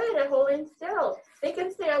 really good at holding still. They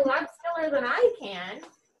can stay a lot stiller than I can.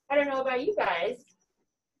 I don't know about you guys.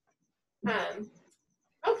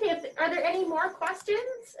 Okay, are there any more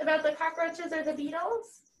questions about the cockroaches or the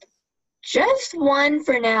beetles? Just one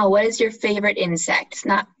for now. What is your favorite insect?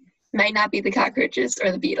 Might not be the cockroaches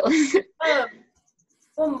or the beetles.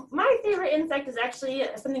 Well, my favorite insect is actually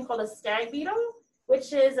something called a stag beetle,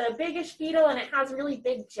 which is a biggish beetle and it has really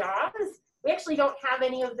big jaws. We actually don't have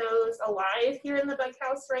any of those alive here in the bug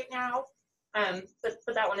house right now, but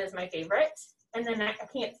that one is my favorite. And then I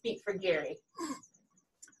can't speak for Gary.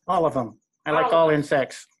 All of them. I like all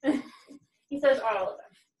insects. He says all of them.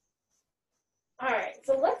 All right,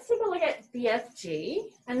 so let's take a look at BFG,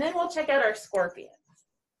 and then we'll check out our scorpions.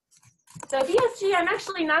 So BFG, I'm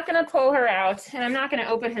actually not going to pull her out, and I'm not going to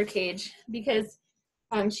open her cage, because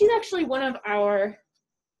she's actually one of our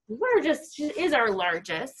largest, she is our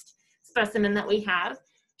largest specimen that we have.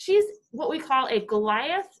 She's what we call a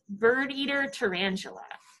Goliath bird-eater tarantula.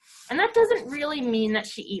 And that doesn't really mean that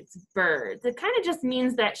she eats birds. It kind of just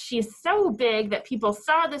means that she's so big that people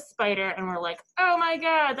saw the spider and were like, oh my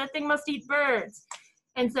God, that thing must eat birds.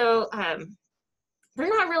 And so they're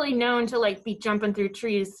not really known to like be jumping through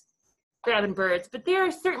trees grabbing birds, but they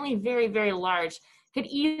are certainly very, very large. Could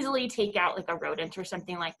easily take out like a rodent or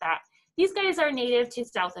something like that. These guys are native to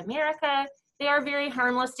South America. They are very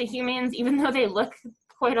harmless to humans, even though they look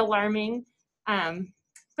quite alarming.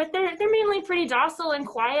 But they're mainly pretty docile and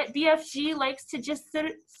quiet. BFG likes to just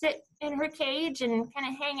sit in her cage and kind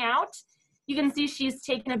of hang out. You can see she's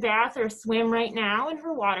taking a bath or a swim right now in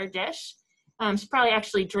her water dish. She's probably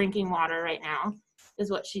actually drinking water right now is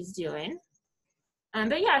what she's doing.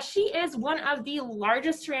 But yeah, she is one of the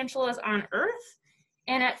largest tarantulas on Earth.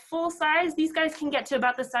 And at full size, these guys can get to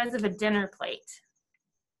about the size of a dinner plate,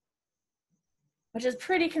 which is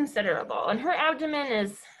pretty considerable. And her abdomen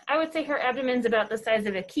is, I would say her abdomen's about the size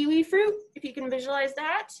of a kiwi fruit, if you can visualize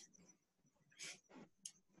that.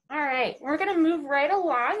 All right, we're gonna move right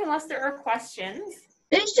along unless there are questions.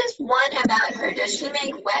 There's just one about her. Does she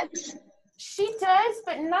make webs? She does,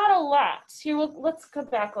 but not a lot. Here, let's go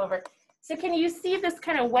back over. So can you see this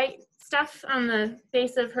kind of white stuff on the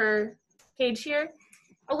base of her cage here?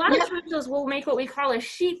 A lot of tarantulas will make what we call a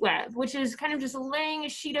sheet web, which is kind of just laying a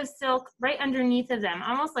sheet of silk right underneath of them,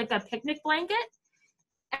 almost like a picnic blanket.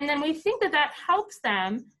 And then we think that that helps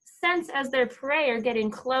them sense as their prey are getting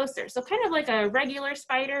closer. So kind of like a regular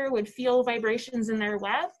spider would feel vibrations in their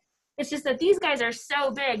web. It's just that these guys are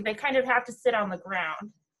so big, they kind of have to sit on the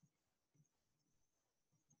ground.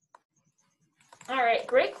 All right,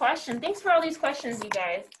 great question. Thanks for all these questions, you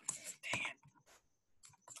guys. Dang it.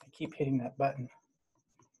 I keep hitting that button.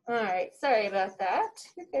 All right, sorry about that.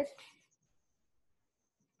 You're good.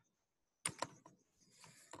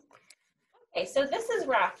 Okay, so this is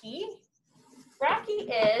Rocky. Rocky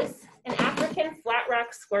is an African flat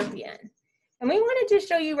rock scorpion. And we wanted to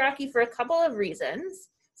show you Rocky for a couple of reasons.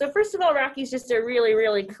 So first of all, Rocky's just a really,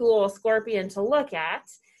 really cool scorpion to look at.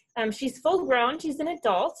 She's full grown, she's an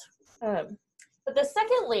adult. But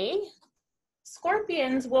secondly,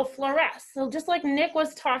 scorpions will fluoresce. So just like Nick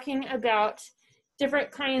was talking about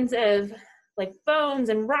different kinds of like bones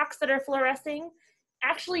and rocks that are fluorescing,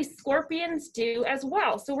 actually scorpions do as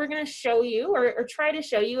well. So we're going to show you or try to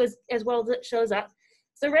show you as well as it shows up.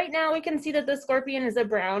 So right now we can see that the scorpion is a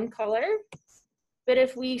brown color, but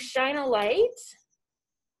if we shine a light,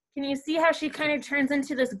 can you see how she kind of turns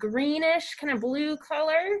into this greenish kind of blue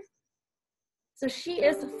color? So she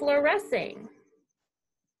is fluorescing,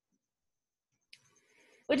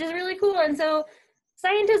 which is really cool. And so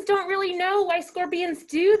scientists don't really know why scorpions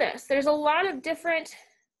do this. There's a lot of different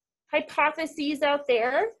hypotheses out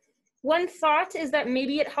there. One thought is that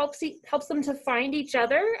maybe it helps them to find each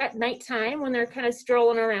other at nighttime when they're kind of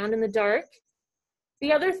strolling around in the dark.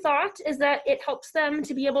 The other thought is that it helps them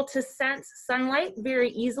to be able to sense sunlight very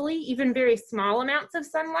easily, even very small amounts of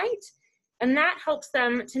sunlight. And that helps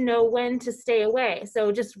them to know when to stay away.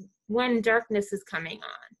 So just when darkness is coming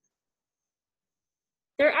on.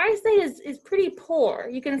 Their eyesight is pretty poor.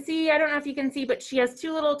 You can see, I don't know if you can see, but she has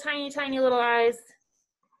two little tiny little eyes,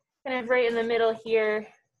 kind of right in the middle here,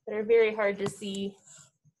 that are very hard to see.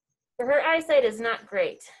 So her eyesight is not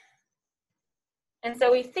great. And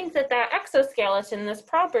so we think that that exoskeleton, this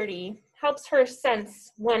property, helps her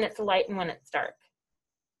sense when it's light and when it's dark.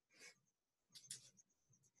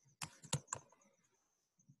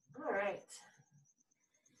 All right.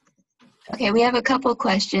 Okay, we have a couple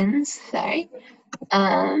questions. Sorry.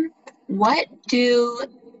 What do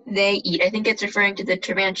they eat? I think it's referring to the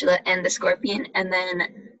tarantula and the scorpion, and then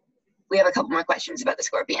we have a couple more questions about the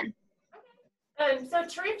scorpion. So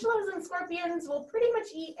tarantulas and scorpions will pretty much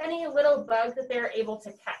eat any little bug that they're able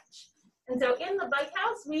to catch. And so in the bug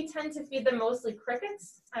house, we tend to feed them mostly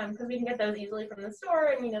crickets because we can get those easily from the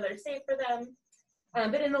store and we know they're safe for them.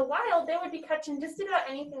 But in the wild, they would be catching just about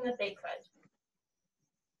anything that they could.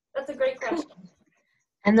 That's a great question. Cool.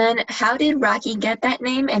 And then how did Rocky get that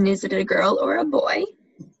name, and is it a girl or a boy?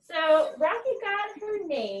 So Rocky got her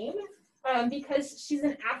name because she's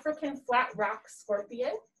an African flat rock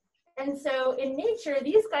scorpion. And so in nature,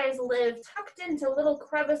 these guys live tucked into little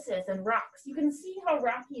crevices and rocks. You can see how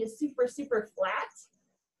Rocky is super flat.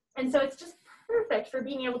 And so it's just perfect for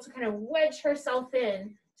being able to kind of wedge herself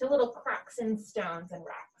in to little cracks in stones and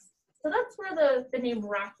rocks. So that's where the name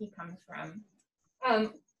Rocky comes from.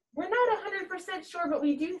 We're not 100% sure, but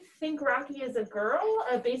we do think Rocky is a girl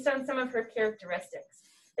based on some of her characteristics.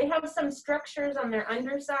 They have some structures on their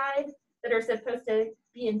underside that are supposed to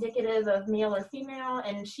be indicative of male or female,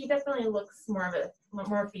 and she definitely looks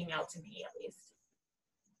more female to me, at least.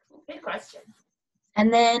 Good question.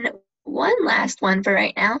 And then one last one for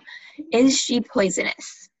right now. Is she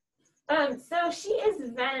poisonous? So she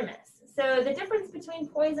is venomous. So the difference between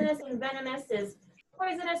poisonous and venomous is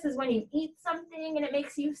when you eat something and it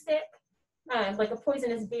makes you sick, like a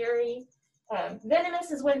poisonous berry.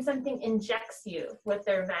 Venomous is when something injects you with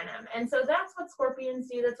their venom. And so that's what scorpions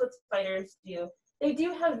do, that's what spiders do. They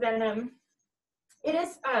do have venom. It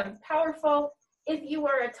is powerful if you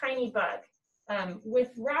are a tiny bug.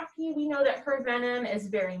 With Rocky, we know that her venom is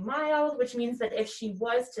very mild, which means that if she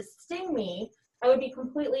was to sting me, I would be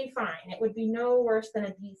completely fine. It would be no worse than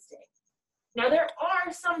a bee sting. Now, there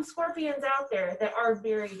are some scorpions out there that are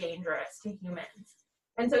very dangerous to humans.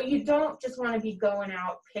 And so you don't just want to be going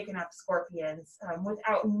out picking up scorpions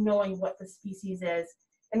without knowing what the species is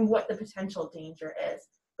and what the potential danger is.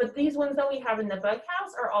 But these ones that we have in the bug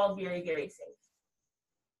house are all very safe.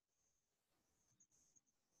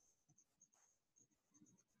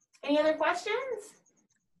 Any other questions?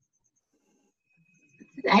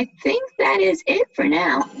 I think that is it for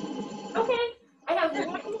now. Okay, I have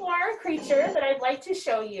one more creature that I'd like to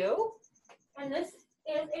show you. And this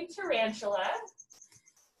is a tarantula.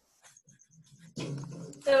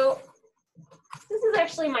 So this is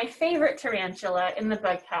actually my favorite tarantula in the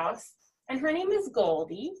bug house, and her name is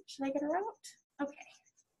Goldie. Should I get her out? Okay.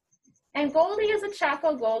 And Goldie is a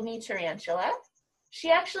Chaco Goldney tarantula.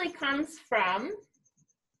 She actually comes from,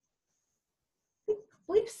 I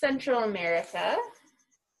believe, Central America.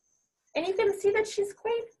 And you can see that she's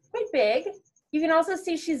quite big. You can also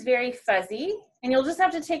see she's very fuzzy, and you'll just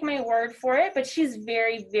have to take my word for it, but she's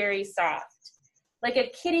very soft. Like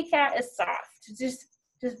a kitty cat is soft. Just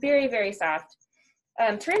very soft.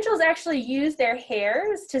 Tarantulas actually use their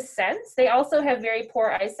hairs to sense. They also have very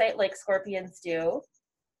poor eyesight like scorpions do.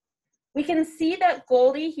 We can see that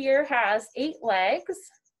Goldie here has 8 legs,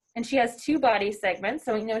 and she has 2 body segments,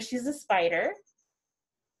 so we know she's a spider.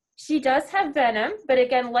 She does have venom, but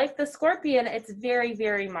again, like the scorpion, it's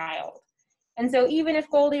very mild. And so even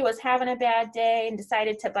if Goldie was having a bad day and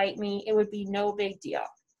decided to bite me, it would be no big deal.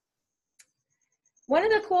 One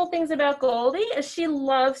of the cool things about Goldie is she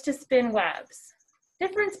loves to spin webs.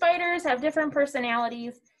 Different spiders have different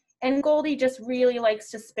personalities, and Goldie just really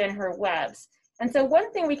likes to spin her webs. And so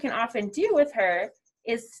one thing we can often do with her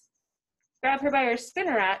is grab her by her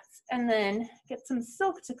spinnerets and then get some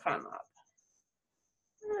silk to come up.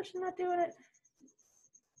 Oh, she's not doing it.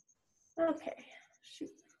 Okay, shoot.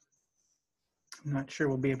 I'm not sure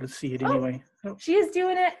we'll be able to see it anyway. Oh. She is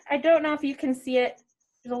doing it. I don't know if you can see it.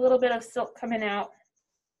 There's a little bit of silk coming out.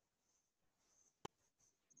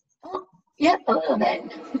 Oh, yep, a little bit.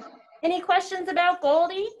 Any questions about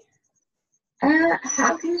Goldie?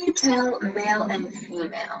 How can you tell male and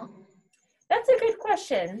female? That's a good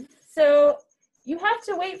question. So you have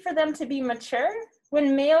to wait for them to be mature.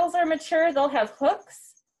 When males are mature, they'll have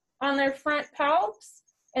hooks on their front palps,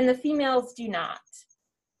 and the females do not.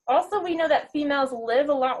 Also, we know that females live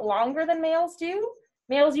a lot longer than males do.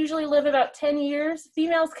 Males usually live about 10 years.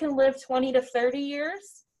 Females can live 20 to 30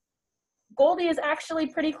 years. Goldie is actually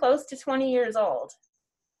pretty close to 20 years old,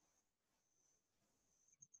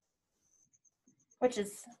 which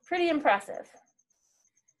is pretty impressive.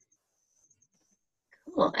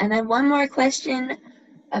 Cool. And then one more question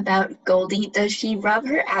about Goldie. Does she rub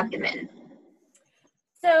her abdomen?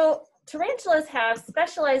 So tarantulas have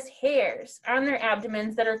specialized hairs on their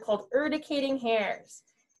abdomens that are called urticating hairs.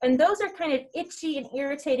 And those are kind of itchy and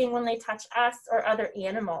irritating when they touch us or other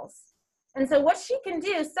animals. And so what she can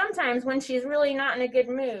do sometimes when she's really not in a good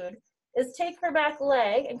mood is take her back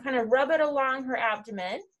leg and kind of rub it along her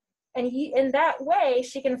abdomen. And in that way,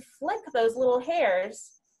 she can flick those little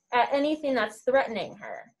hairs at anything that's threatening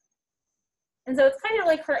her. And so it's kind of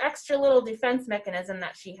like her extra little defense mechanism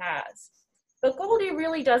that she has. But Goldie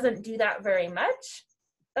really doesn't do that very much.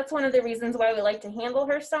 That's one of the reasons why we like to handle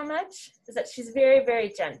her so much, is that she's very,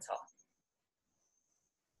 very gentle.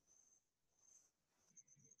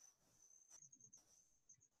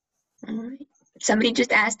 All right. Somebody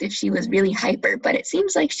just asked if she was really hyper, but it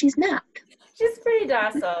seems like she's not. She's pretty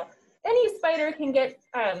docile. Any spider can get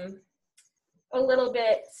a little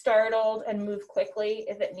bit startled and move quickly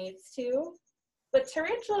if it needs to. But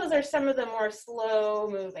tarantulas are some of the more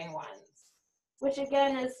slow-moving ones, which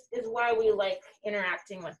again is why we like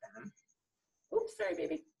interacting with them. Oops, sorry,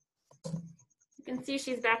 baby. You can see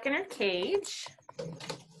she's back in her cage.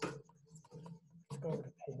 Let's go over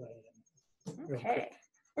to Pele. Okay.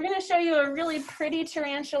 We're going to show you a really pretty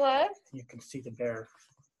tarantula. You can see the bear.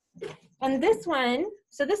 And this one,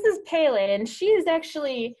 so this is Pele, and she is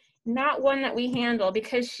actually not one that we handle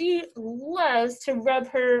because she loves to rub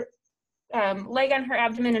her leg on her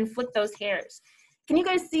abdomen and flick those hairs. Can you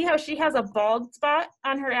guys see how she has a bald spot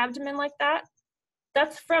on her abdomen like that?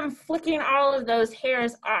 That's from flicking all of those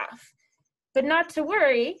hairs off. But not to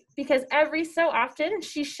worry, because every so often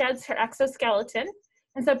she sheds her exoskeleton.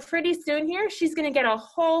 And so pretty soon here, she's gonna get a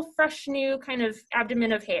whole fresh new kind of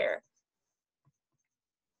abdomen of hair.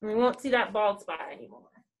 And we won't see that bald spot anymore.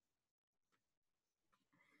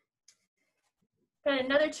 Got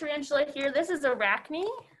another tarantula here. This is Arachne.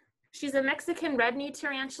 She's a Mexican red-knee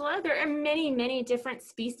tarantula. There are many, many different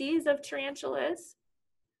species of tarantulas.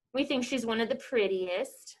 We think she's one of the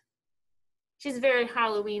prettiest. She's very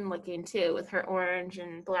Halloween looking too, with her orange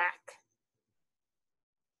and black.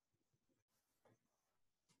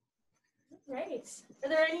 Great. Are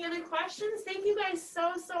there any other questions? Thank you guys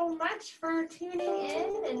so much for tuning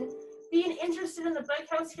in and being interested in the Bug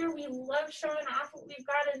House here. We love showing off what we've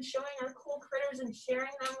got and showing our cool critters and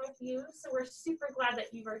sharing them with you. So we're super glad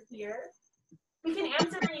that you are here. We can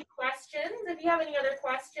answer any questions if you have any other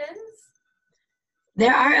questions.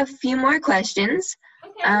 There are a few more questions.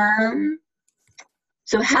 Okay.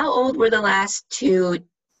 So how old were the last two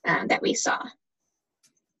that we saw?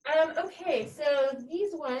 Okay, so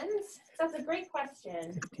these ones, that's a great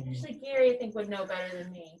question. Actually, Gary, I think, would know better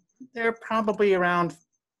than me. They're probably around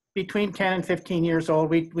between 10 and 15 years old.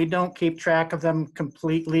 We don't keep track of them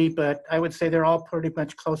completely, but I would say they're all pretty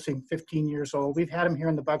much close to 15 years old. We've had them here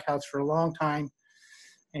in the Bug House for a long time,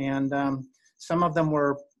 and some of them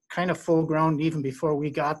were kind of full grown even before we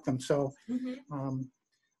got them. So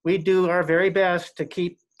we do our very best to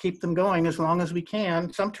keep them going as long as we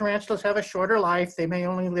can. Some tarantulas have a shorter life. They may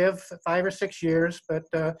only live 5 or 6 years, but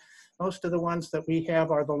most of the ones that we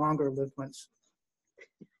have are the longer lived ones.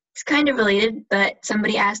 It's kind of related, but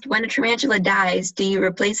somebody asked, when a tarantula dies, do you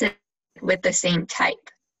replace it with the same type?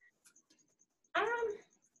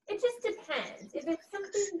 It just depends. If it's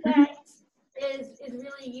something that is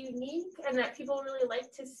really unique and that people really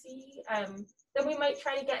like to see, then we might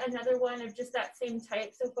try to get another one of just that same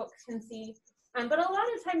type so folks can see. But a lot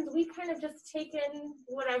of times we kind of just take in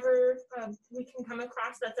whatever we can come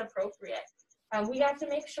across that's appropriate. We have to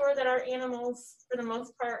make sure that our animals, for the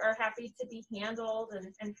most part, are happy to be handled and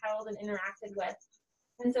held and interacted with.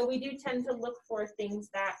 And so we do tend to look for things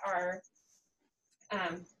that are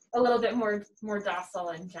a little bit more docile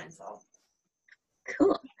and gentle.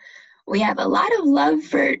 Cool. We have a lot of love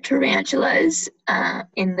for tarantulas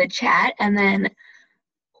in the chat. And then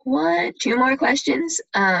two more questions.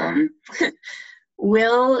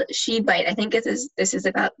 Will she bite? I think this is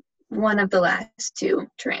about one of the last two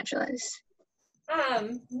tarantulas.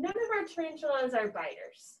 None of our tarantulas are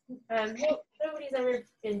biters. Nobody's ever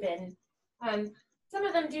been bitten. Some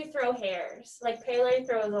of them do throw hairs. Like Pele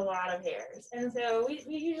throws a lot of hairs. And so we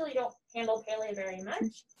usually don't handle Pele very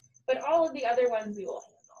much, but all of the other ones we will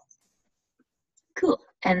handle. Cool.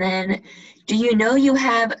 And then, do you know you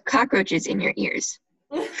have cockroaches in your ears?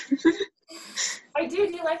 I do.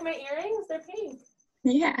 Do you like my earrings? They're pink.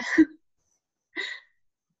 Yeah.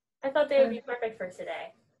 I thought they would be perfect for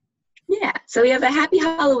today. Yeah. So we have a happy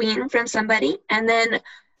Halloween from somebody. And then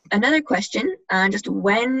another question, just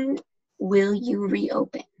when will you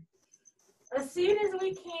reopen? As soon as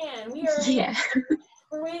we can.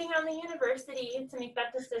 We're waiting on the university to make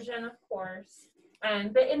that decision, of course.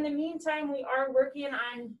 But in the meantime, we are working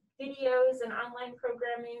on videos and online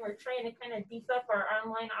programming. We're trying to kind of beef up our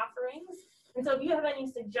online offerings. And so if you have any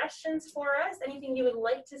suggestions for us, anything you would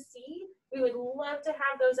like to see, we would love to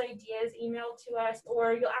have those ideas emailed to us,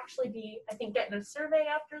 or you'll actually be, I think, getting a survey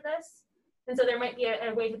after this. And so there might be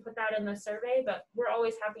a way to put that in the survey, but we're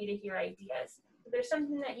always happy to hear ideas. If there's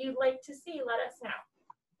something that you'd like to see, let us know.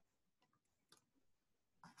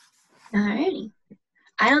 Alrighty.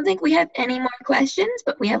 I don't think we have any more questions,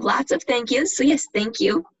 but we have lots of thank yous. So yes, thank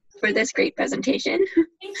you for this great presentation.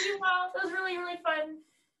 Thank you all. That was really, really fun.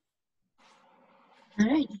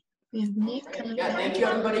 Alrighty. We have Nick coming. Yeah, thank you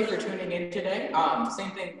everybody for tuning in today.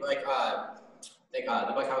 Same thing like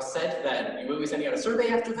the Bug House said, that we will be sending out a survey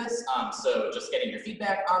after this. So just getting your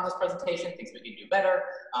feedback on this presentation, things we can do better,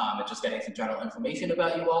 and just getting some general information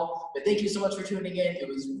about you all. But thank you so much for tuning in. It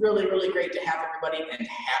was really, really great to have everybody, and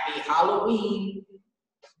happy Halloween.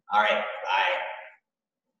 All right, bye.